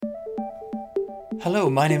Hello,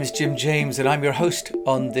 my name is Jim James and I'm your host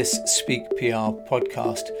on this Speak PR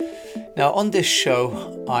podcast. Now, on this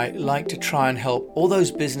show, I like to try and help all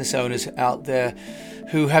those business owners out there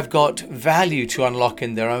who have got value to unlock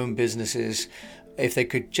in their own businesses if they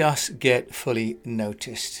could just get fully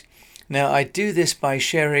noticed. Now, I do this by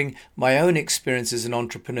sharing my own experience as an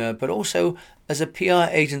entrepreneur, but also as a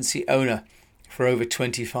PR agency owner for over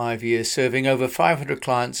 25 years, serving over 500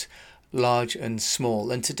 clients, large and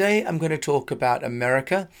small. And today I'm going to talk about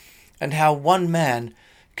America and how one man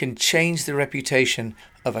can change the reputation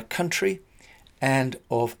of a country and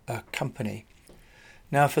of a company.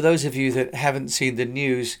 Now, for those of you that haven't seen the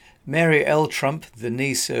news, Mary L. Trump, the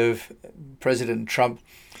niece of President Trump,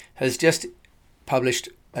 has just published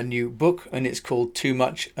a new book, and it's called Too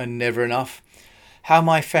Much and Never Enough: How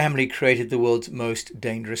My Family Created the World's Most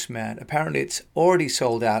Dangerous Man. Apparently it's already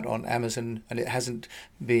sold out on Amazon and it hasn't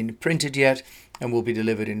been printed yet and will be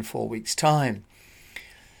delivered in 4 weeks' time.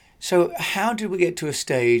 So how did we get to a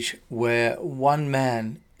stage where one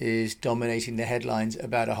man is dominating the headlines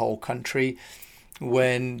about a whole country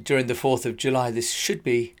when during the 4th of July this should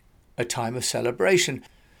be a time of celebration?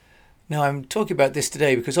 Now, I'm talking about this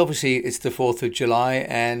today because obviously it's the 4th of July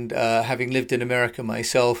and having lived in America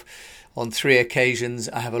myself on 3 occasions,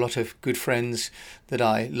 I have a lot of good friends that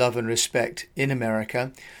I love and respect in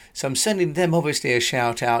America. So I'm sending them obviously a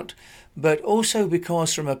shout out, but also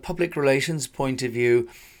because from a public relations point of view,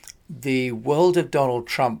 the world of Donald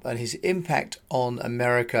Trump and his impact on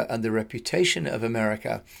America and the reputation of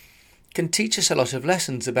America can teach us a lot of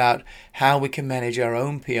lessons about how we can manage our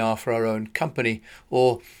own PR for our own company,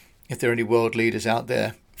 or if there are any world leaders out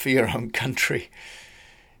there, for your own country.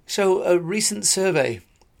 So a recent survey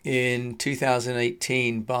in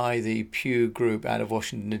 2018 by the Pew Group out of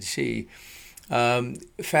Washington, D.C.,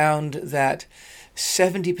 found that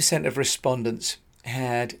 70% of respondents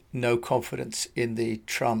had no confidence in the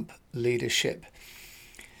Trump leadership.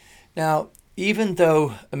 Now, even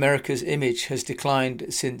though America's image has declined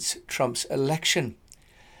since Trump's election,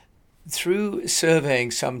 through surveying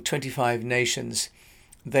some 25 nations,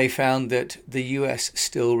 they found that the US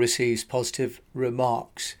still receives positive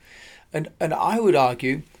remarks. And I would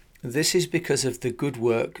argue this is because of the good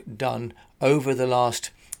work done over the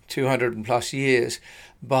last 200 plus years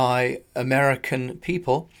by American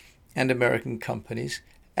people and American companies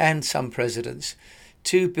and some presidents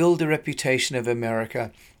to build the reputation of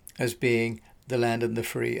America as being the land of the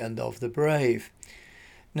free and of the brave.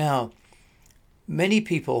 Now, many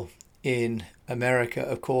people in America,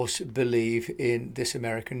 of course, believe in this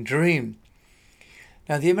American dream.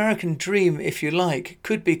 Now, the American dream, if you like,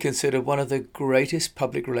 could be considered one of the greatest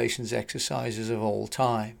public relations exercises of all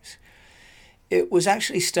times. It was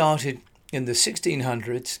actually started in the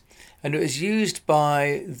 1600s, and it was used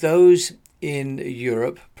by those in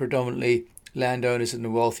Europe, predominantly landowners and the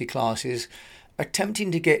wealthy classes,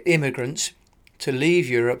 attempting to get immigrants to leave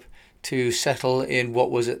Europe to settle in what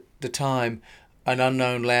was at the time an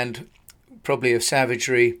unknown land, probably of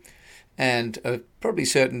savagery and probably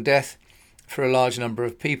certain death for a large number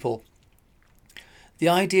of people. The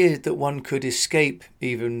idea that one could escape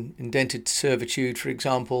even indented servitude, for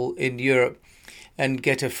example, in Europe and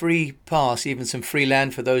get a free pass, even some free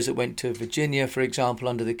land for those that went to Virginia, for example,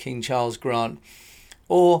 under the King Charles grant,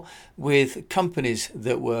 or with companies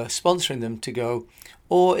that were sponsoring them to go,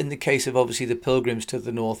 or in the case of obviously the Pilgrims to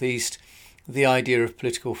the Northeast, the idea of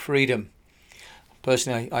political freedom.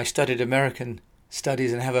 Personally, I studied American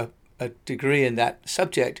studies and have a degree in that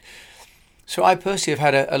subject. So I personally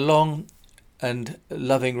have had a long and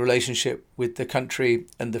loving relationship with the country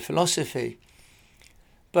and the philosophy.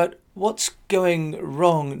 But what's going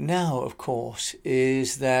wrong now, of course,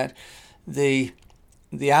 is that the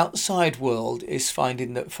outside world is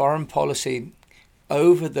finding that foreign policy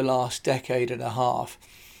over the last decade and a half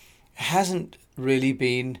hasn't really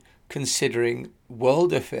been considering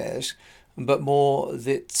world affairs, but more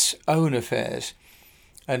its own affairs.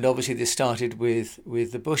 And obviously this started with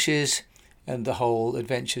the Bushes and the whole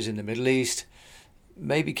adventures in the Middle East.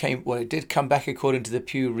 It did come back according to the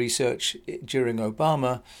Pew research during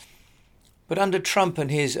Obama. But under Trump and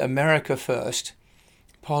his America First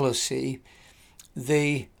policy,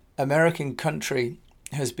 the American country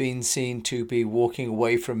has been seen to be walking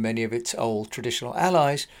away from many of its old traditional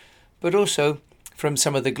allies, but also from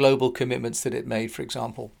some of the global commitments that it made, for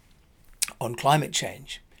example, on climate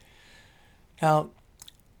change. Now,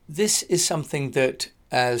 this is something that,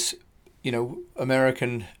 as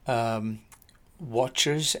American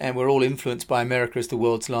watchers, and we're all influenced by America as the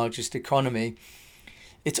world's largest economy,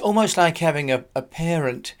 it's almost like having a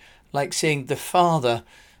parent, like seeing the father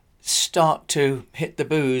start to hit the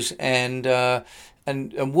booze and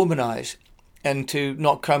womanize and to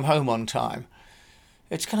not come home on time.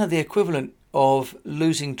 It's kind of the equivalent of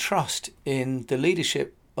losing trust in the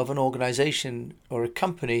leadership of an organization or a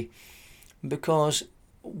company because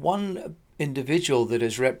one individual that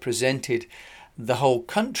has represented the whole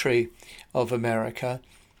country of America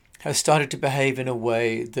has started to behave in a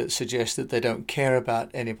way that suggests that they don't care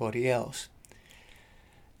about anybody else.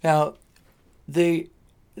 Now, the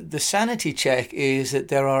sanity check is that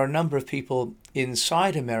there are a number of people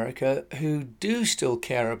inside America who do still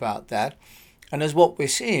care about that. And as what we're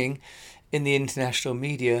seeing in the international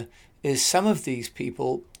media is some of these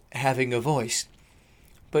people having a voice.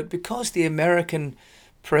 But because the American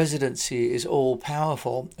presidency is all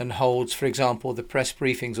powerful and holds, for example, the press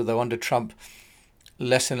briefings, although under Trump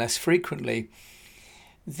less and less frequently,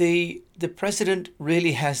 the president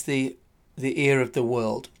really has the ear of the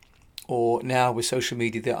world, or now with social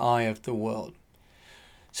media, the eye of the world.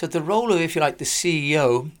 So the role of, if you like, the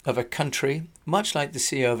CEO of a country, much like the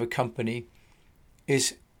CEO of a company,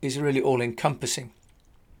 is really all-encompassing.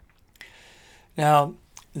 Now,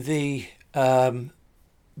 the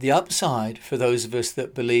upside for those of us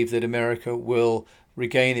that believe that America will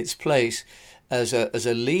regain its place as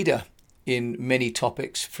a leader in many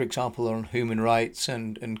topics, for example, on human rights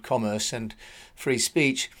and commerce and free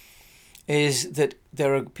speech, is that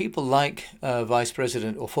there are people like Vice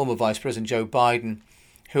President or former Vice President Joe Biden,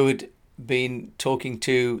 who had been talking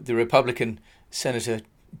to the Republican Senator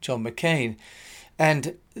John McCain,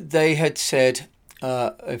 and they had said,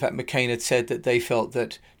 in fact, McCain had said that they felt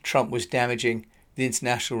that Trump was damaging the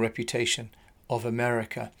international reputation of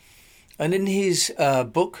America. And in his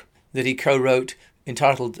book that he co-wrote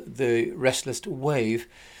entitled The Restless Wave,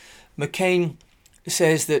 McCain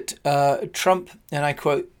says that Trump, and I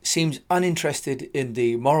quote, seems uninterested in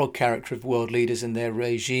the moral character of world leaders and their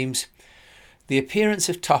regimes. The appearance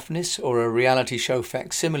of toughness, or a reality show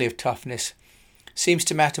facsimile of toughness, seems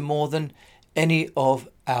to matter more than any of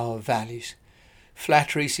our values.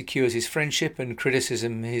 Flattery secures his friendship and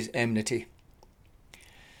criticism his enmity.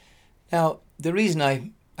 Now, the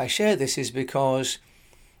reason I share this is because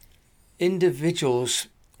individuals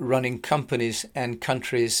running companies and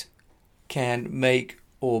countries can make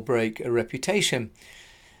or break a reputation.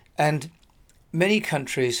 And many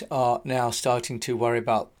countries are now starting to worry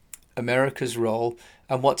about America's role.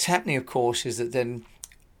 And what's happening, of course, is that then,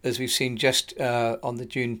 as we've seen just on the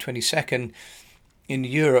June 22nd in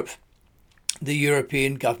Europe, the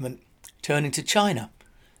European government turning to China.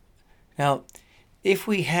 Now, if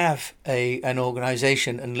we have an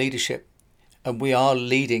organization and leadership, and we are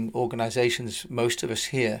leading organizations, most of us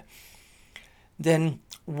here, then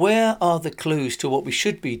where are the clues to what we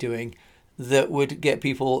should be doing that would get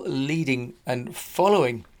people leading and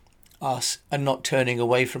following us and not turning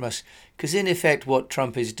away from us? Because in effect, what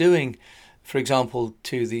Trump is doing, for example,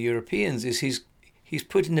 to the Europeans, is he's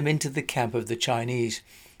putting them into the camp of the Chinese.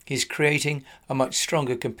 He's creating a much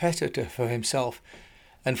stronger competitor for himself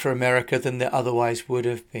and for America than there otherwise would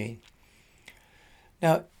have been.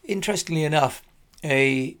 Now, interestingly enough,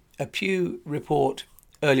 a Pew report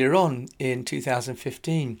earlier on in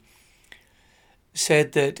 2015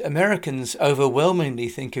 said that Americans overwhelmingly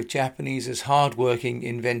think of Japanese as hardworking,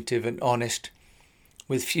 inventive and honest,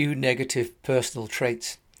 with few negative personal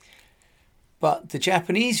traits. But the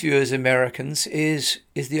Japanese view as Americans is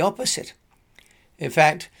the opposite. In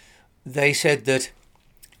fact, they said that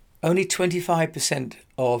only 25%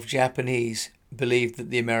 of Japanese believe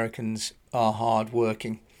that the Americans are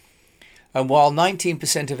hardworking. And while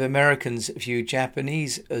 19% of Americans view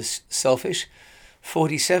Japanese as selfish,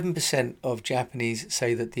 47% of Japanese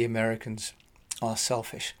say that the Americans are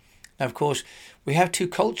selfish. Now, of course, we have two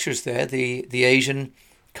cultures there, the Asian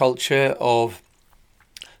culture of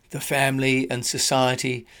the family and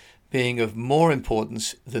society being of more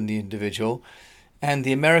importance than the individual, and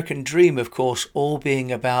the American dream, of course, all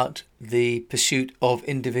being about the pursuit of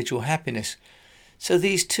individual happiness. So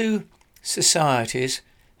these two societies,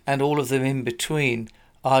 and all of them in between,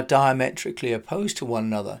 are diametrically opposed to one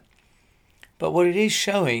another. But what it is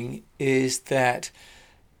showing is that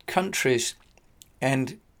countries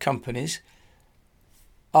and companies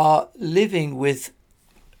are living with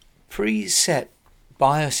preset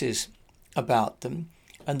biases about them,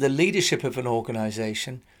 and the leadership of an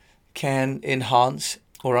organization can enhance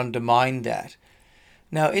or undermine that.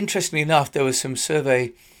 Now, interestingly enough, there was some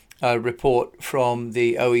survey report from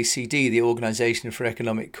the OECD, the Organization for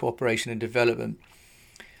Economic Cooperation and Development,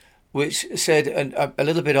 which said, a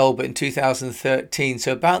little bit old, but in 2013,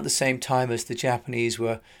 so about the same time as the Japanese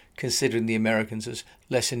were considering the Americans as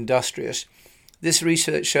less industrious, this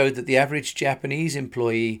research showed that the average Japanese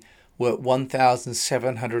employee worked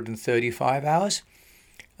 1,735 hours,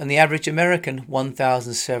 and the average American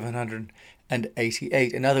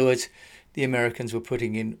 1,788. In other words, the Americans were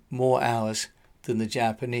putting in more hours than the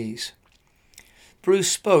Japanese. Bruce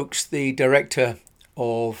Spokes, the director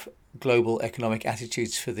of Global Economic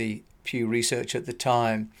Attitudes for the Pew Research at the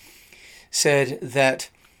time, said that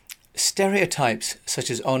stereotypes such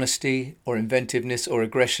as honesty or inventiveness or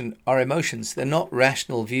aggression are emotions. They're not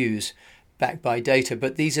rational views backed by data,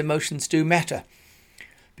 but these emotions do matter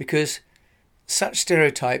because such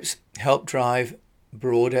stereotypes help drive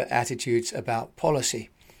broader attitudes about policy.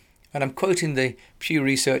 And I'm quoting the Pew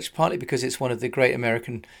Research partly because it's one of the great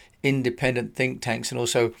American independent think tanks, and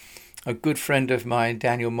also a good friend of mine,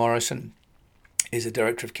 Daniel Morrison, is a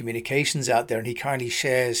director of communications out there, and he kindly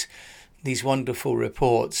shares these wonderful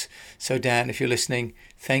reports. So Dan, if you're listening,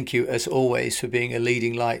 thank you as always for being a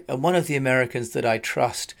leading light and one of the Americans that I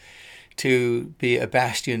trust to be a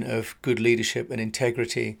bastion of good leadership and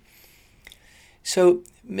integrity. So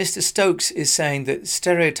Mr. Stokes is saying that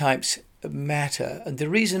stereotypes matter, and the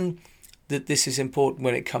reason that this is important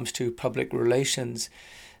when it comes to public relations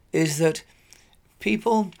is that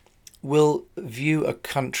people will view a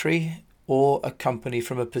country or a company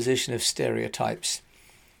from a position of stereotypes.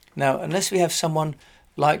 Now, unless we have someone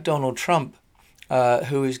like Donald Trump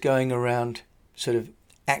who is going around sort of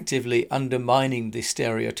actively undermining the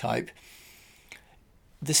stereotype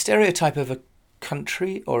of a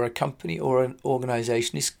country or a company or an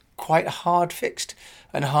organization is quite hard fixed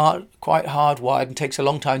and quite hardwired, and takes a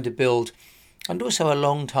long time to build and also a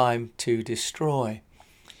long time to destroy.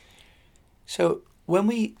 So when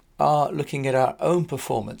we are looking at our own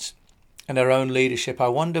performance and our own leadership, I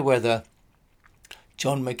wonder whether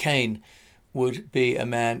John McCain would be a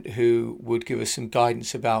man who would give us some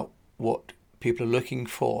guidance about what people are looking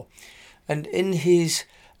for. And in his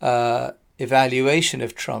evaluation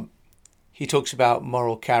of Trump, he talks about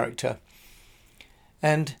moral character.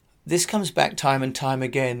 And this comes back time and time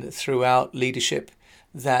again throughout leadership,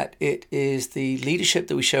 that it is the leadership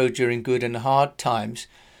that we show during good and hard times,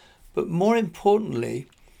 but more importantly,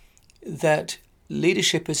 that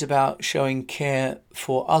leadership is about showing care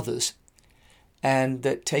for others, and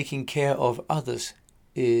that taking care of others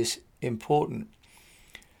is important.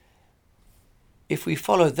 If we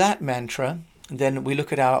follow that mantra, then we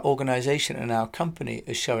look at our organization and our company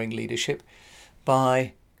as showing leadership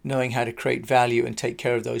by knowing how to create value and take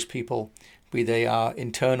care of those people, be they our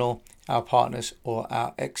internal, our partners, or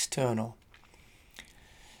our external.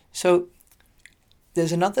 So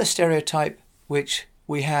there's another stereotype which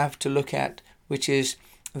we have to look at, which is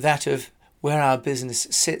that of where our business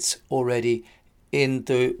sits already in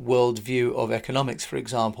the world view of economics, for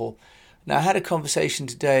example. Now, I had a conversation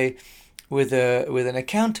today with an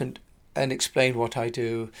accountant and explained what I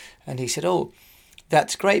do, and he said, "Oh,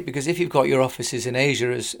 that's great, because if you've got your offices in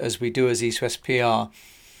Asia, as we do as East West PR,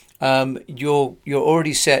 you're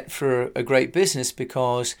already set for a great business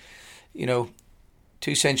because, 2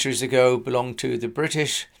 centuries ago belonged to the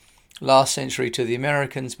British, last century to the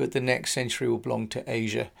Americans, but the next century will belong to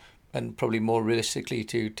Asia, and probably more realistically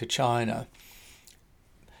to China."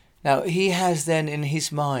 Now, he has then in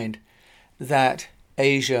his mind that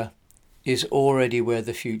Asia is already where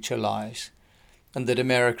the future lies, and that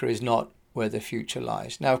America is not where the future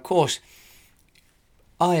lies. Now, of course,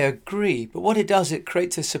 I agree, but what it does, it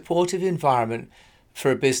creates a supportive environment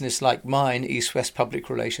for a business like mine, East West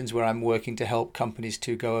Public Relations, where I'm working to help companies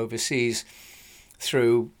to go overseas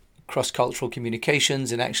through cross-cultural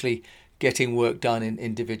communications and actually getting work done in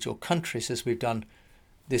individual countries, as we've done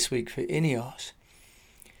this week for INEOS.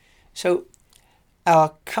 So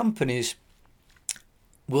our companies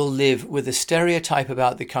will live with a stereotype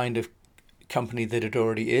about the kind of company that it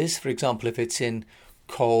already is. For example, if it's in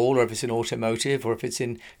coal, or if it's in automotive, or if it's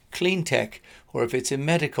in clean tech, or if it's in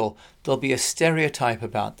medical, there'll be a stereotype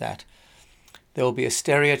about that. There will be a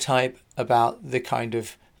stereotype about the kind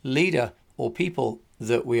of leader or people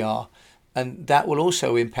that we are, and that will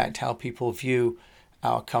also impact how people view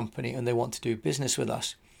our company and they want to do business with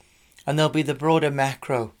us. And there'll be the broader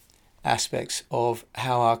macro aspects of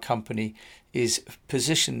how our company is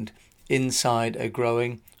positioned inside a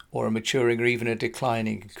growing or a maturing or even a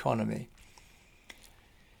declining economy.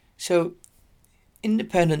 So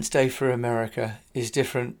Independence Day for America is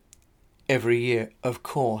different every year, of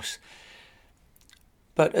course.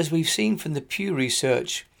 But as we've seen from the Pew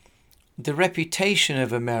Research, the reputation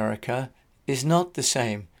of America is not the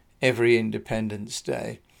same every Independence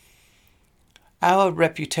Day. Our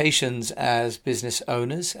reputations as business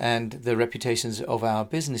owners and the reputations of our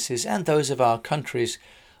businesses and those of our countries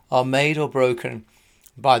are made or broken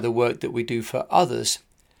by the work that we do for others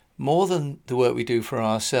more than the work we do for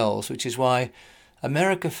ourselves, which is why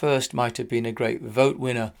America First might have been a great vote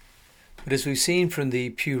winner, but as we've seen from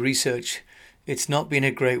the Pew Research, it's not been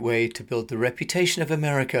a great way to build the reputation of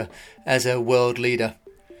America as a world leader.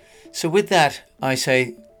 So with that, I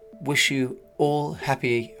say, wish you all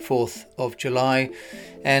happy 4th of July,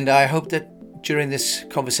 and I hope that during this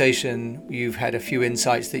conversation you've had a few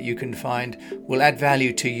insights that you can find will add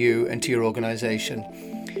value to you and to your organization.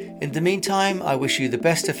 In the meantime, I wish you the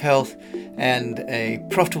best of health and a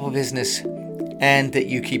profitable business, and that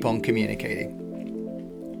you keep on communicating.